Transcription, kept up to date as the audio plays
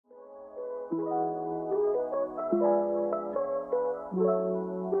Hi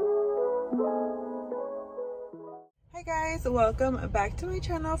guys, welcome back to my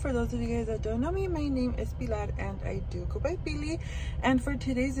channel. For those of you guys that don't know me, my name is Pilar and I do go by Pili. And for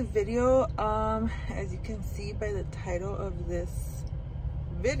today's video, as you can see by the title of this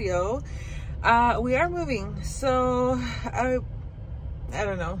video, we are moving. So I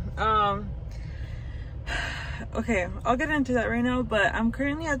don't know. Okay, I'll get into that right now, but I'm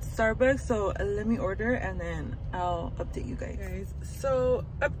currently at Starbucks, so let me order and then I'll update you guys. So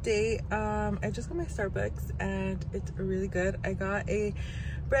update, I just got my Starbucks and it's really good. I got a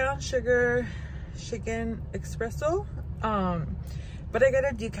brown sugar chicken espresso, but I got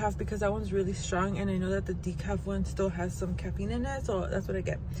a decaf because that one's really strong and I know that the decaf one still has some caffeine in it, so that's what I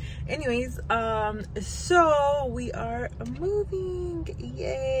get. Anyways, so we are moving,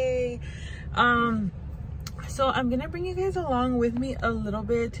 yay. So I'm gonna bring you guys along with me a little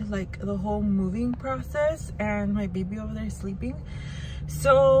bit to like the whole moving process, and my baby over there sleeping.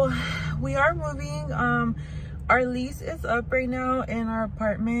 So we are moving. Our lease is up right now in our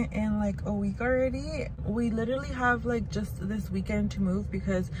apartment in like a week already. We literally have like just this weekend to move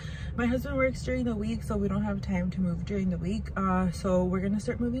because my husband works during the week, so we don't have time to move during the week. So we're gonna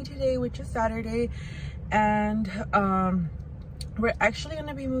start moving today, which is Saturday, and we're actually going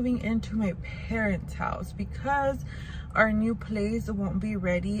to be moving into my parents' house because our new place won't be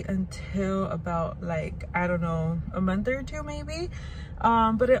ready until about like, I don't know, a month or two maybe.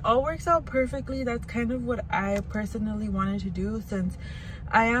 But it all works out perfectly. That's kind of what I personally wanted to do since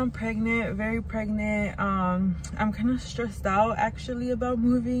I am pregnant, very pregnant. I'm kind of stressed out actually about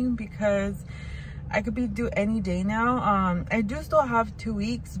moving because I could be due any day now. I do still have 2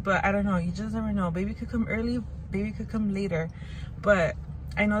 weeks, but I don't know, you just never know. Baby could come early, baby could come later, but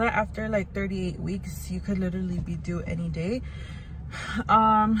I know that after like 38 weeks you could literally be due any day.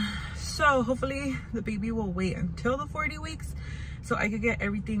 So hopefully the baby will wait until the 40 weeks so I could get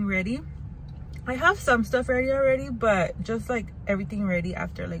everything ready. I have some stuff ready already, but just like everything ready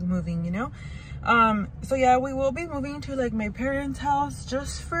after like moving, you know. So yeah, we will be moving to like my parents' house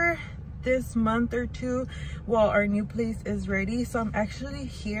just for this month or two while our new place is ready. So I'm actually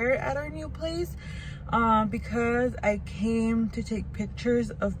here at our new place because I came to take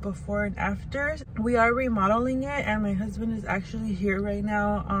pictures of before and after. We are remodeling it and my husband is actually here right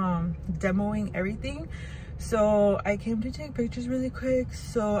now demoing everything. So I came to take pictures really quick,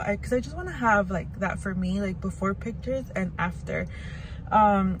 so because I just want to have like that for me, like before pictures and after.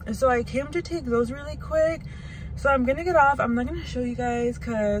 So I came to take those really quick. So I'm gonna get off. I'm not gonna show you guys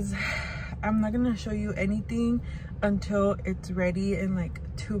because I'm not gonna show you anything until it's ready in like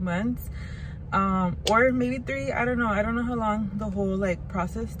 2 months, or maybe 3. I don't know how long the whole like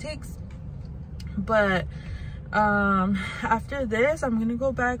process takes. But after this I'm gonna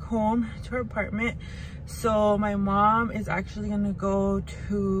go back home to our apartment. So my mom is actually gonna go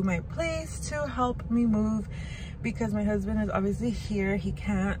to my place to help me move because my husband is obviously here, he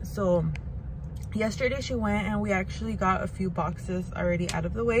can't. So yesterday she went and we actually got a few boxes already out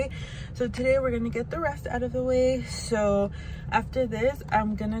of the way. So today we're gonna get the rest out of the way. So after this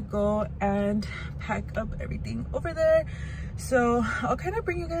I'm gonna go and pack up everything over there. So I'll kind of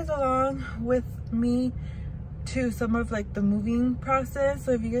bring you guys along with me to some of like the moving process.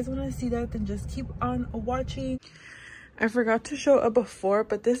 So if you guys want to see that, then just keep on watching. I forgot to show a before,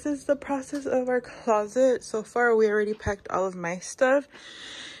 but this is the process of our closet. So far we already packed all of my stuff.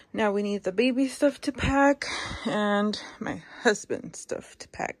 Now we need the baby stuff to pack and my husband's stuff to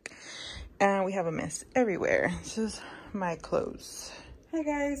pack. And we have a mess everywhere. This is my clothes. Hi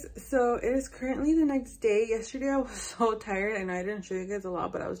guys, so it is currently the next day. Yesterday I was so tired and I didn't show you guys a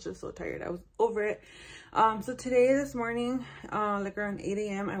lot, but I was just so tired. I was over it. So today, this morning, like around 8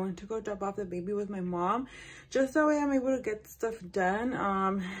 a.m, I went to go drop off the baby with my mom. Just that way I'm able to get stuff done.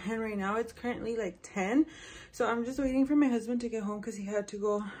 And right now it's currently like 10. So I'm just waiting for my husband to get home because he had to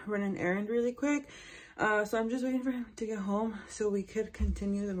go run an errand really quick. So I'm just waiting for him to get home so we could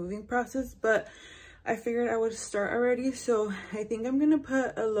continue the moving process. But I figured I would start already. So I think I'm going to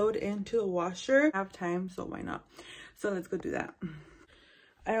put a load into a washer. I have time, so why not? So let's go do that.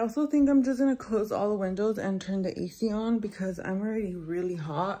 I also think I'm just gonna close all the windows and turn the AC on because I'm already really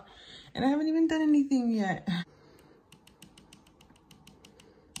hot and I haven't even done anything yet.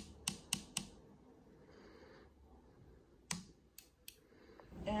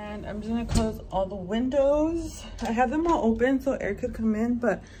 And I'm just gonna close all the windows. I have them all open so air could come in,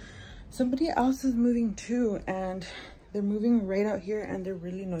 but somebody else is moving too and they're moving right out here and they're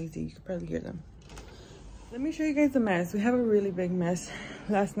really noisy. You could probably hear them. Let me show you guys the mess. We have a really big mess.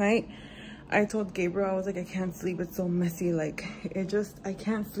 Last night I told Gabriel, I was like, I can't sleep, it's so messy. Like, I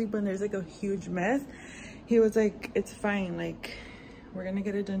can't sleep when there's like a huge mess. He was like, it's fine, like we're gonna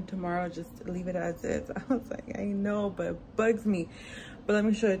get it done tomorrow, just leave it as is. I was like, I know, but it bugs me. But let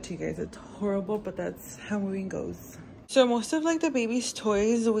me show it to you guys. It's horrible, but that's how moving goes. So most of like the baby's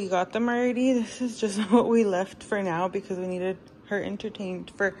toys, we got them already. This is just what we left for now because we needed her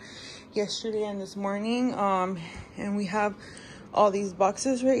entertained for yesterday and this morning. And we have all these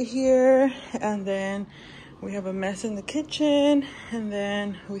boxes right here, and then we have a mess in the kitchen, and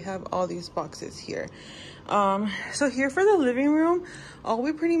then we have all these boxes here. So here for the living room, all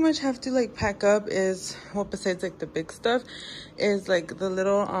we pretty much have to like pack up is, well, besides like the big stuff, is like the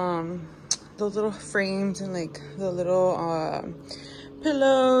little those little frames and like the little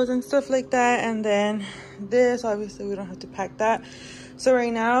pillows and stuff like that. And then this, obviously we don't have to pack that. So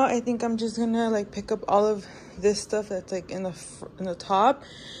right now I think I'm just gonna like pick up all of this stuff that's like in the top,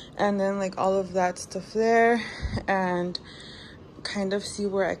 and then like all of that stuff there, and kind of see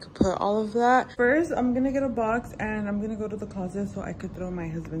where I could put all of that. First, I'm gonna get a box and I'm gonna go to the closet so I could throw my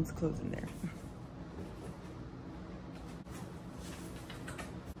husband's clothes in there.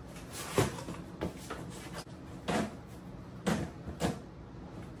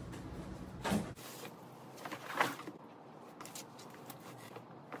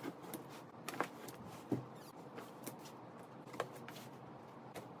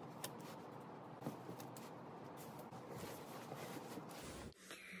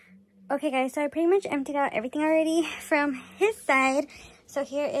 Okay guys, so I pretty much emptied out everything already from his side. So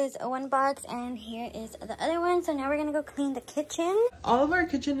here is one box and here is the other one. So now we're gonna go clean the kitchen. All of our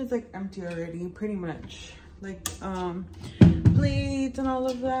kitchen is like empty already, pretty much. Like plates and all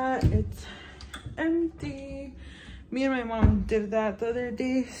of that, it's empty. Me and my mom did that the other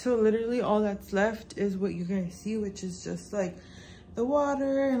day. So literally all that's left is what you guys see, which is just like the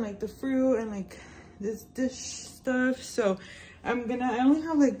water and like the fruit and like this dish stuff. So I only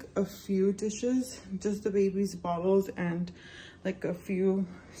have like a few dishes, just the baby's bottles and like a few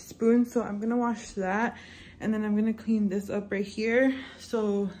spoons. So I'm gonna wash that, and then I'm gonna clean this up right here.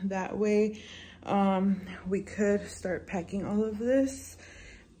 So that way we could start packing all of this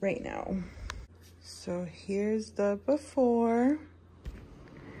right now. So here's the before.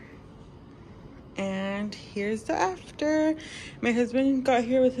 And here's the after. My husband got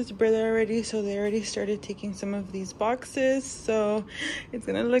here with his brother already, so they already started taking some of these boxes. So it's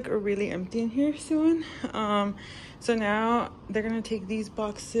gonna look really empty in here soon. So now they're gonna take these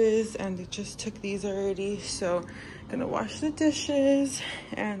boxes, and they just took these already. So I'm gonna wash the dishes,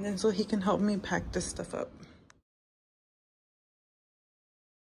 and then so he can help me pack this stuff up.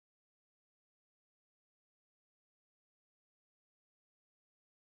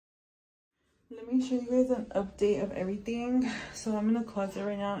 Let me show you guys an update of everything. So I'm in the closet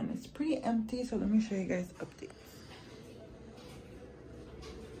right now and it's pretty empty. So let me show you guys updates.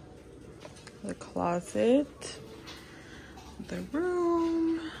 The closet, the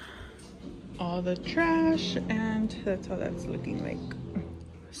room, all the trash, and that's how that's looking like.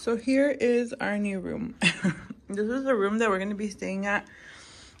 So here is our new room. This is the room that we're gonna be staying at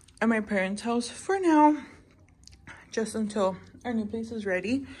my parents' house for now, just until our new place is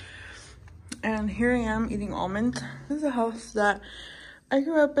ready. And here I am eating almonds. This is a house that I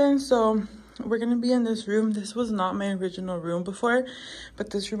grew up in, so we're gonna be in this room. This was not my original room before,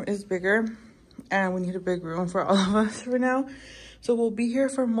 but this room is bigger and we need a big room for all of us for now. So we'll be here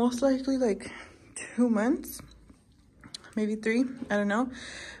for most likely like 2 months, maybe 3, I don't know.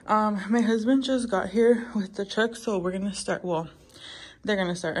 My husband just got here with the truck, so we're gonna start, well, they're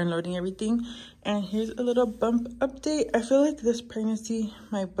gonna start unloading everything. And here's a little bump update. I feel like this pregnancy,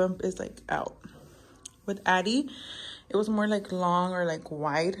 my bump is like out. With Addie, it was more like long or like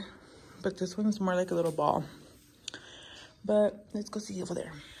wide, but this one's more like a little ball. But let's go see over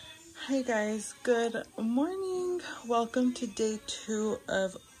there. Hi guys, good morning. Welcome to day 2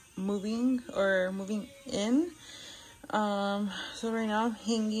 of moving in. So right now I'm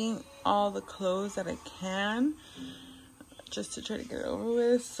hanging all the clothes that I can, just to try to get it over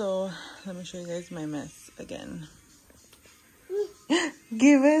with. So let me show you guys my mess again.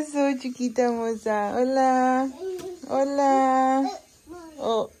 Give us so chiquita moza. Hola. Hola.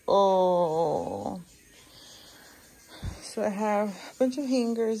 Oh. So I have a bunch of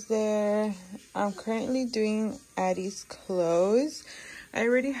hangers there. I'm currently doing Addie's clothes. I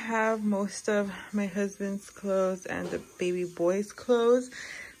already have most of my husband's clothes and the baby boy's clothes.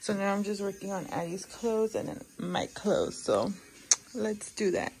 So now I'm just working on Addie's clothes and then my clothes. So let's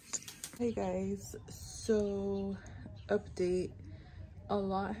do that. Hey guys, so update. a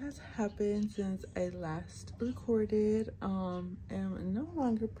lot has happened since I last recorded. I'm no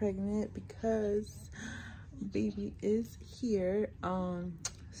longer pregnant because baby is here.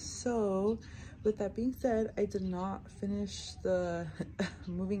 So with that being said, I did not finish the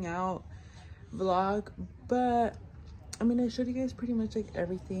moving out vlog, but I mean, I showed you guys pretty much like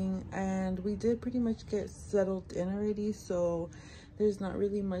everything, and we did pretty much get settled in already, so there's not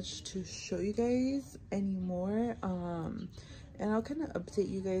really much to show you guys anymore. And I'll kind of update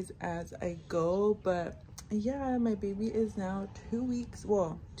you guys as I go. But yeah, my baby is now 2 weeks,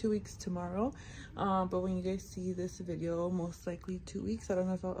 well, 2 weeks tomorrow. But when you guys see this video, most likely 2 weeks. I don't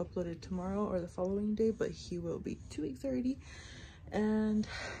know if I'll upload it tomorrow or the following day, but he will be 2 weeks already. And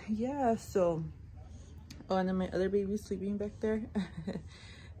yeah, so oh, and then my other baby's sleeping back there.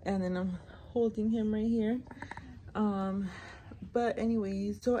 And then I'm holding him right here. But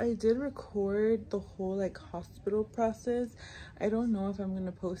anyways, so I did record the whole like hospital process. I don't know if I'm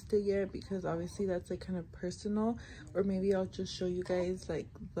gonna post it yet because obviously that's like kind of personal, or maybe I'll just show you guys like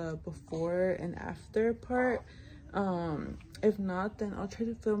the before and after part. If not, then I'll try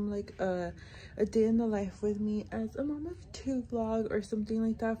to film like a day in the life with me as a mom of 2 vlog or something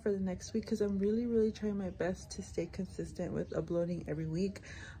like that for the next week, because I'm really trying my best to stay consistent with uploading every week.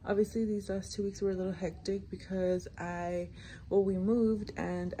 Obviously these last 2 weeks were a little hectic because we moved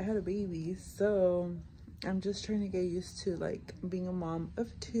and I had a baby, so I'm just trying to get used to like being a mom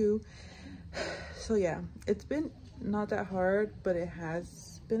of 2. So yeah, it's been not that hard, but it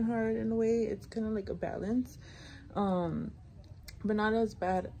has been hard in a way. It's kind of like a balance, but not as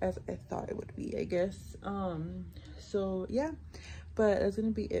bad as I thought it would be, I guess. So yeah, but that's gonna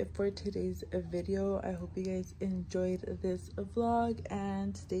be it for today's video. I hope you guys enjoyed this vlog,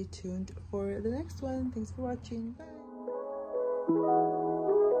 and stay tuned for the next one. Thanks for watching.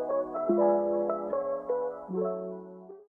 Bye.